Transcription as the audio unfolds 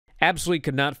absolutely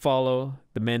could not follow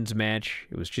the men's match.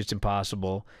 It was just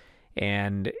impossible.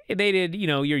 And they did,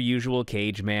 your usual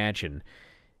cage match, and,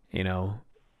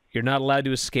 you're not allowed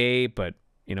to escape, but,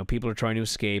 people are trying to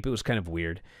escape. It was kind of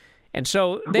weird. And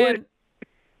so then...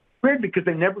 Weird because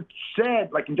they never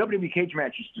said, like in WWE cage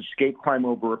matches, to escape, climb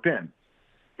over, or pin.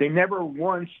 They never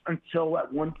once, until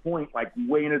at one point, like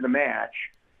way into the match,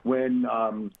 when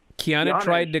Kiana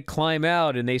tried to climb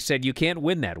out, and they said, you can't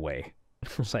win that way.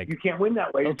 It's like, you can't win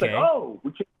that way. Okay. It's like, oh,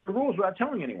 we changed the rules without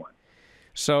telling anyone.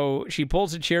 So she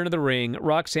pulls a chair into the ring.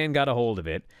 Roxanne got a hold of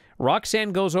it.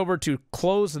 Roxanne goes over to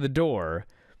close the door,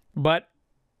 but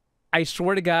I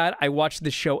swear to God, I watch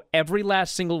this show every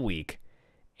last single week,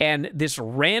 and this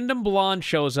random blonde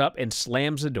shows up and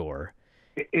slams the door.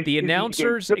 The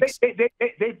announcers... So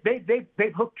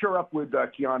they've hooked her up with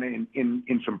Kiana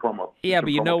in some promo. Yeah, some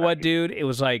but you promo know what, package. dude? It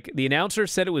was like, the announcer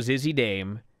said it was Izzy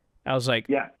Dame. I was like,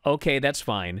 yeah, okay, that's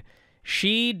fine.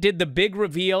 She did the big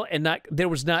reveal, and there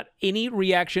was not any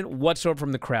reaction whatsoever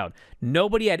from the crowd.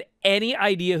 Nobody had any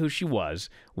idea who she was,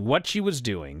 what she was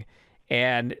doing,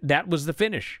 and that was the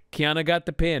finish. Kiana got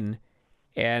the pin,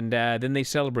 and then they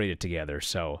celebrated together.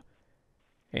 So,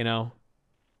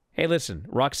 hey, listen,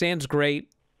 Roxanne's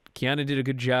great. Kiana did a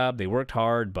good job. They worked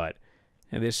hard, but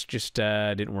this just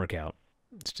didn't work out.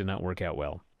 This did not work out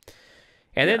well.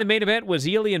 And then the main event was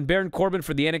Ilja and Baron Corbin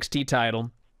for the NXT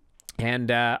title.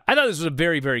 And I thought this was a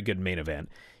very, very good main event.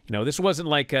 This wasn't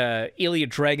like a Ilja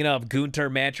Dragunov Gunter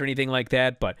match or anything like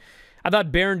that, but I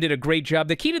thought Baron did a great job.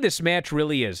 The key to this match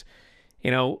really is,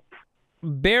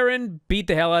 Baron beat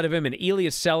the hell out of him, and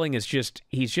Ilja's selling is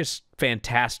he's just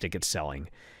fantastic at selling.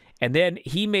 And then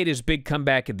he made his big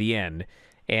comeback at the end,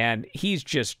 and he's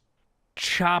just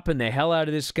chopping the hell out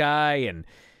of this guy. And,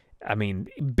 I mean,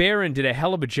 Baron did a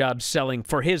hell of a job selling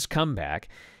for his comeback.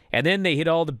 And then they hit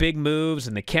all the big moves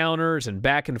and the counters and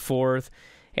back and forth.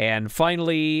 And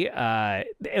finally,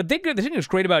 the thing that's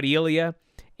great about Ilja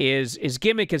is his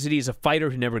gimmick is that he's a fighter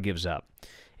who never gives up.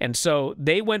 And so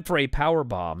they went for a power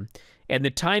bomb, and the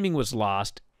timing was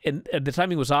lost, and the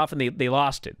timing was off, and they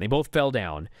lost it. They both fell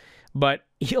down. But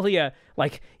Ilja,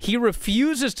 he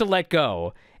refuses to let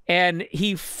go, and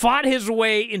he fought his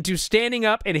way into standing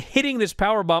up and hitting this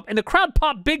power bomb, and the crowd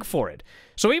popped big for it.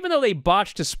 So even though they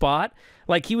botched a spot,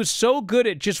 he was so good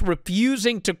at just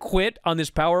refusing to quit on this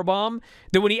power bomb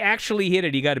that when he actually hit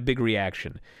it, he got a big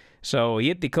reaction. So he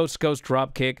hit the coast-to-coast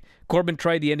drop kick. Corbin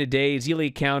tried the end of days.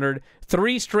 Ilja countered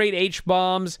 3 straight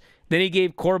H-bombs. Then he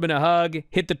gave Corbin a hug,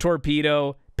 hit the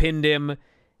torpedo, pinned him,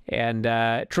 and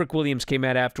Trick Williams came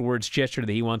out afterwards, gestured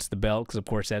that he wants the belt, because, of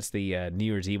course, that's the New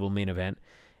Year's Evil main event.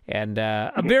 And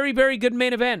a very, very good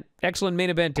main event. Excellent main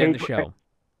event to end the show.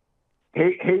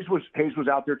 Hayes was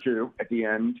out there too at the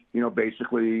end.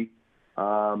 Basically,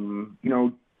 I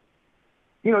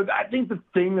think the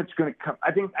thing that's going to come.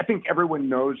 I think everyone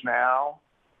knows now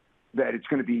that it's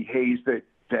going to be Hayes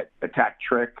that attacked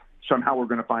Trick. Somehow we're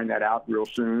going to find that out real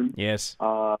soon. Yes.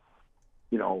 And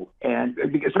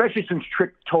especially since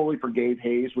Trick totally forgave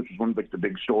Hayes, which is one of the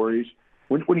big stories.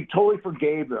 When he totally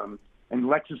forgave him, and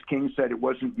Lexis King said it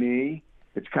wasn't me.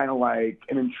 It's kind of like,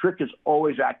 and then Trick is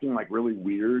always acting really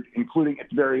weird, including at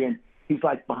the very end. He's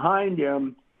behind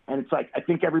him, and it's I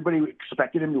think everybody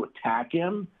expected him to attack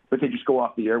him, but they just go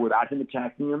off the air without him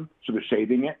attacking him, so they're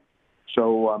saving it.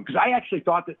 So, because I actually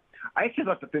thought the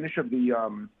finish of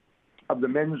the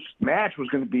men's match was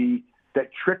going to be that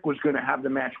Trick was going to have the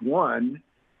match won,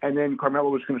 and then Carmelo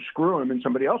was going to screw him, and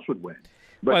somebody else would win.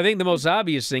 But I think the most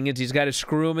obvious thing is he's got to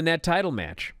screw him in that title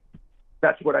match.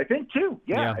 That's what I think, too.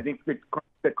 Yeah. I think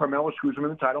that Carmelo screws him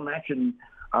in the title match, and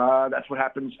that's what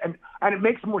happens. And it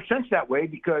makes more sense that way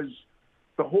because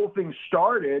the whole thing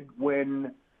started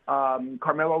when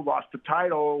Carmelo lost the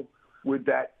title with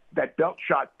that belt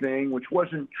shot thing, which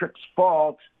wasn't Trick's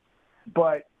fault,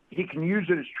 but he can use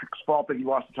it as Trick's fault that he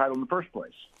lost the title in the first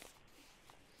place.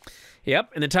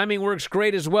 Yep, and the timing works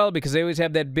great as well because they always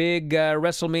have that big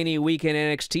WrestleMania weekend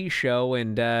NXT show,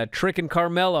 and Trick and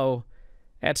Carmelo...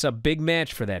 That's a big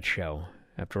match for that show,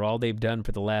 after all they've done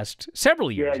for the last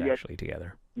several years, actually,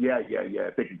 together. Yeah.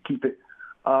 If they could keep it.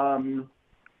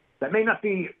 That may not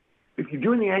be... If you're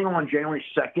doing the angle on January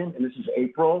 2nd, and this is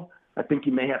April, I think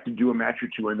you may have to do a match or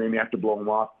two, and they may have to blow them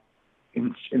off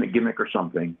in a gimmick or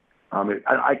something.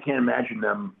 I can't imagine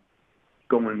them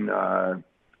going... all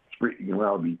through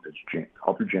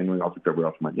January, all through February,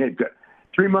 all through March. Yeah,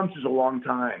 3 months is a long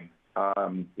time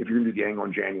if you're going to do the angle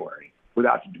in January.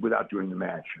 Without doing the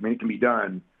match. I mean, it can be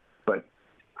done, but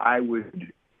I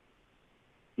would,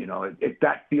 if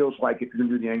that feels like if you're going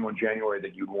to do the angle in January,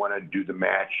 that you'd want to do the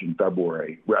match in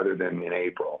February rather than in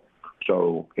April.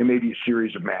 So it may be a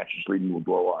series of matches leading to a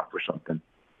blow-off or something.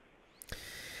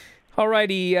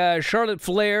 Alrighty, Charlotte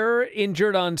Flair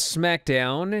injured on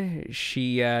SmackDown.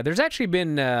 There's actually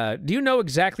been, do you know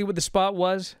exactly what the spot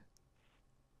was?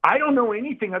 I don't know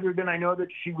anything other than I know that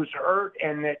she was hurt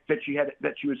and that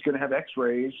she was going to have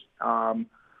X-rays.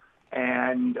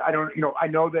 And I don't, I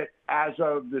know that as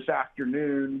of this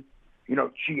afternoon,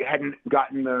 she hadn't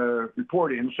gotten the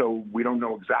report in, so we don't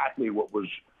know exactly what was,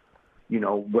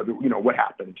 whether, what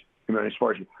happened. As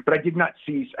far as, but I didn't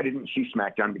see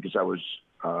SmackDown because I was,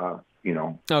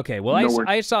 Okay, well,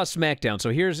 I saw SmackDown, so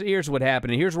here's what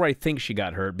happened, and here's where I think she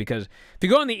got hurt, because if you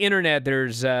go on the internet,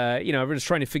 there's, everyone's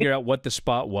trying to figure out what the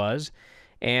spot was,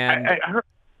 and I heard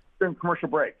during commercial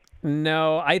break.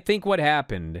 No, I think what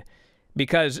happened,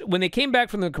 because when they came back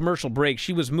from the commercial break,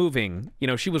 she was moving,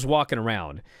 she was walking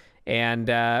around, and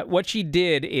what she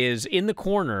did is, in the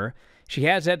corner, she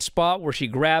has that spot where she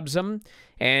grabs him,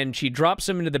 and she drops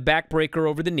him into the backbreaker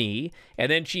over the knee,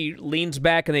 and then she leans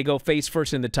back and they go face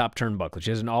first in the top turnbuckle.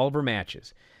 She has in all of her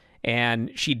matches.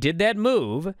 And she did that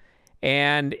move,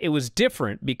 and it was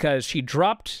different because she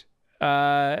dropped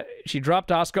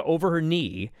Asuka over her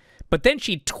knee, but then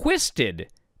she twisted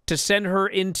to send her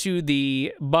into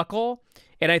the buckle,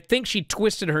 and I think she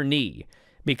twisted her knee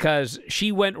because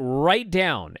she went right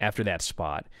down after that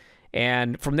spot.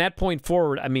 And from that point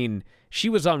forward, I mean, she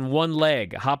was on one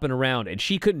leg hopping around, and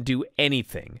she couldn't do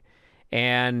anything.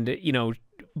 And,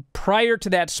 prior to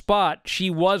that spot, she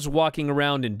was walking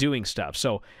around and doing stuff.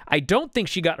 So I don't think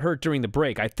she got hurt during the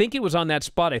break. I think it was on that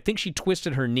spot. I think she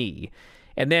twisted her knee.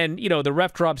 And then, the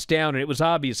ref drops down, and it was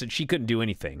obvious that she couldn't do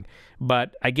anything.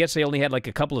 But I guess they only had like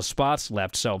a couple of spots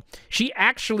left. So she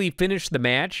actually finished the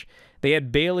match. They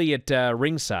had Bayley at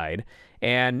ringside,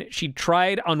 and she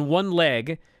tried on one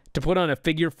leg to put on a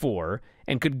figure 4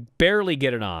 and could barely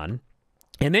get it on.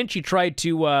 And then she tried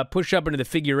to push up into the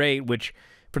figure 8, which,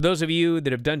 for those of you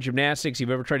that have done gymnastics,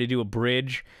 you've ever tried to do a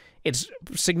bridge, it's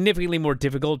significantly more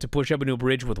difficult to push up into a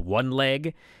bridge with one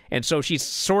leg. And so she's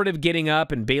sort of getting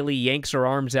up, and Bayley yanks her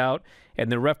arms out,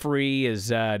 and the referee is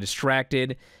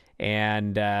distracted,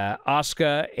 and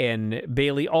Asuka and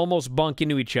Bayley almost bump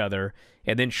into each other,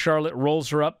 and then Charlotte rolls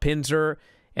her up, pins her,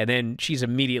 and then she's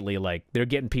immediately like, they're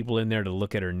getting people in there to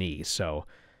look at her knee. So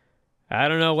I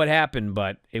don't know what happened,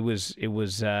 but it was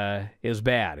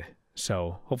bad.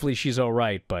 So hopefully she's all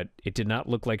right, but it did not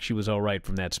look like she was all right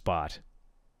from that spot.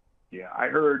 Yeah, I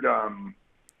heard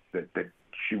that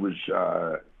she was,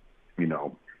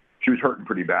 she was hurting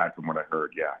pretty bad from what I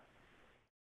heard, yeah.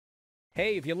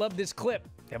 Hey, if you love this clip,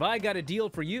 have I got a deal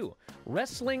for you?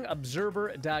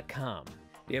 WrestlingObserver.com.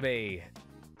 Do you have a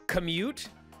commute?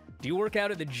 Do you work out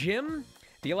at the gym?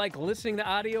 Do you like listening to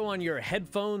audio on your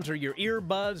headphones or your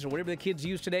earbuds or whatever the kids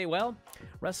use today? Well,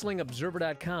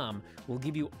 WrestlingObserver.com will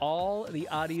give you all the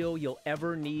audio you'll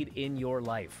ever need in your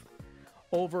life.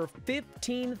 Over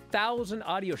 15,000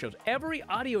 audio shows. Every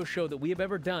audio show that we have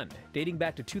ever done, dating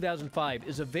back to 2005,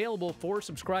 is available for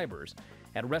subscribers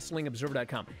at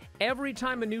WrestlingObserver.com. Every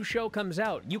time a new show comes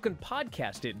out, you can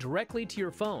podcast it directly to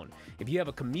your phone. If you have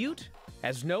a commute,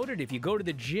 as noted, if you go to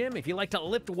the gym, if you like to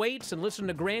lift weights and listen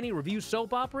to Granny review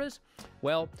soap operas,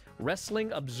 well,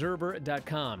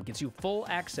 WrestlingObserver.com gets you full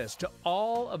access to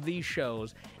all of these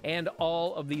shows and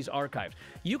all of these archives.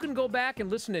 You can go back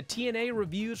and listen to TNA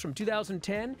reviews from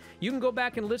 2010. You can go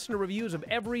back and listen to reviews of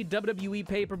every WWE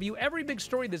pay-per-view, every big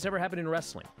story that's ever happened in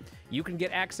wrestling. You can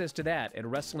get access to that at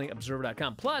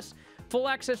WrestlingObserver.com. Plus, full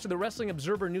access to the Wrestling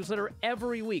Observer newsletter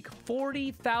every week.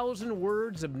 40,000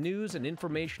 words of news and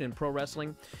information in pro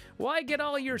wrestling. Why get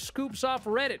all your scoops off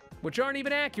Reddit, which aren't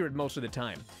even accurate most of the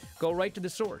time? Go right to the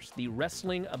source, the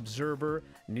Wrestling Observer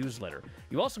newsletter.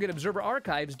 You also get Observer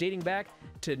archives dating back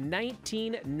to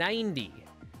 1990.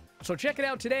 So check it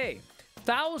out today.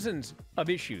 Thousands of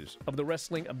issues of the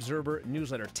Wrestling Observer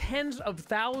newsletter. Tens of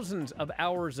thousands of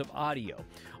hours of audio.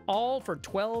 All for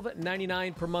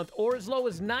 $12.99 per month, or as low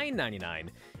as $9.99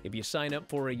 if you sign up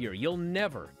for a year. You'll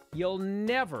never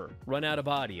run out of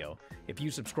audio if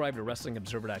you subscribe to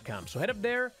WrestlingObserver.com. So head up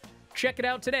there, check it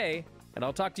out today, and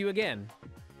I'll talk to you again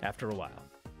after a while.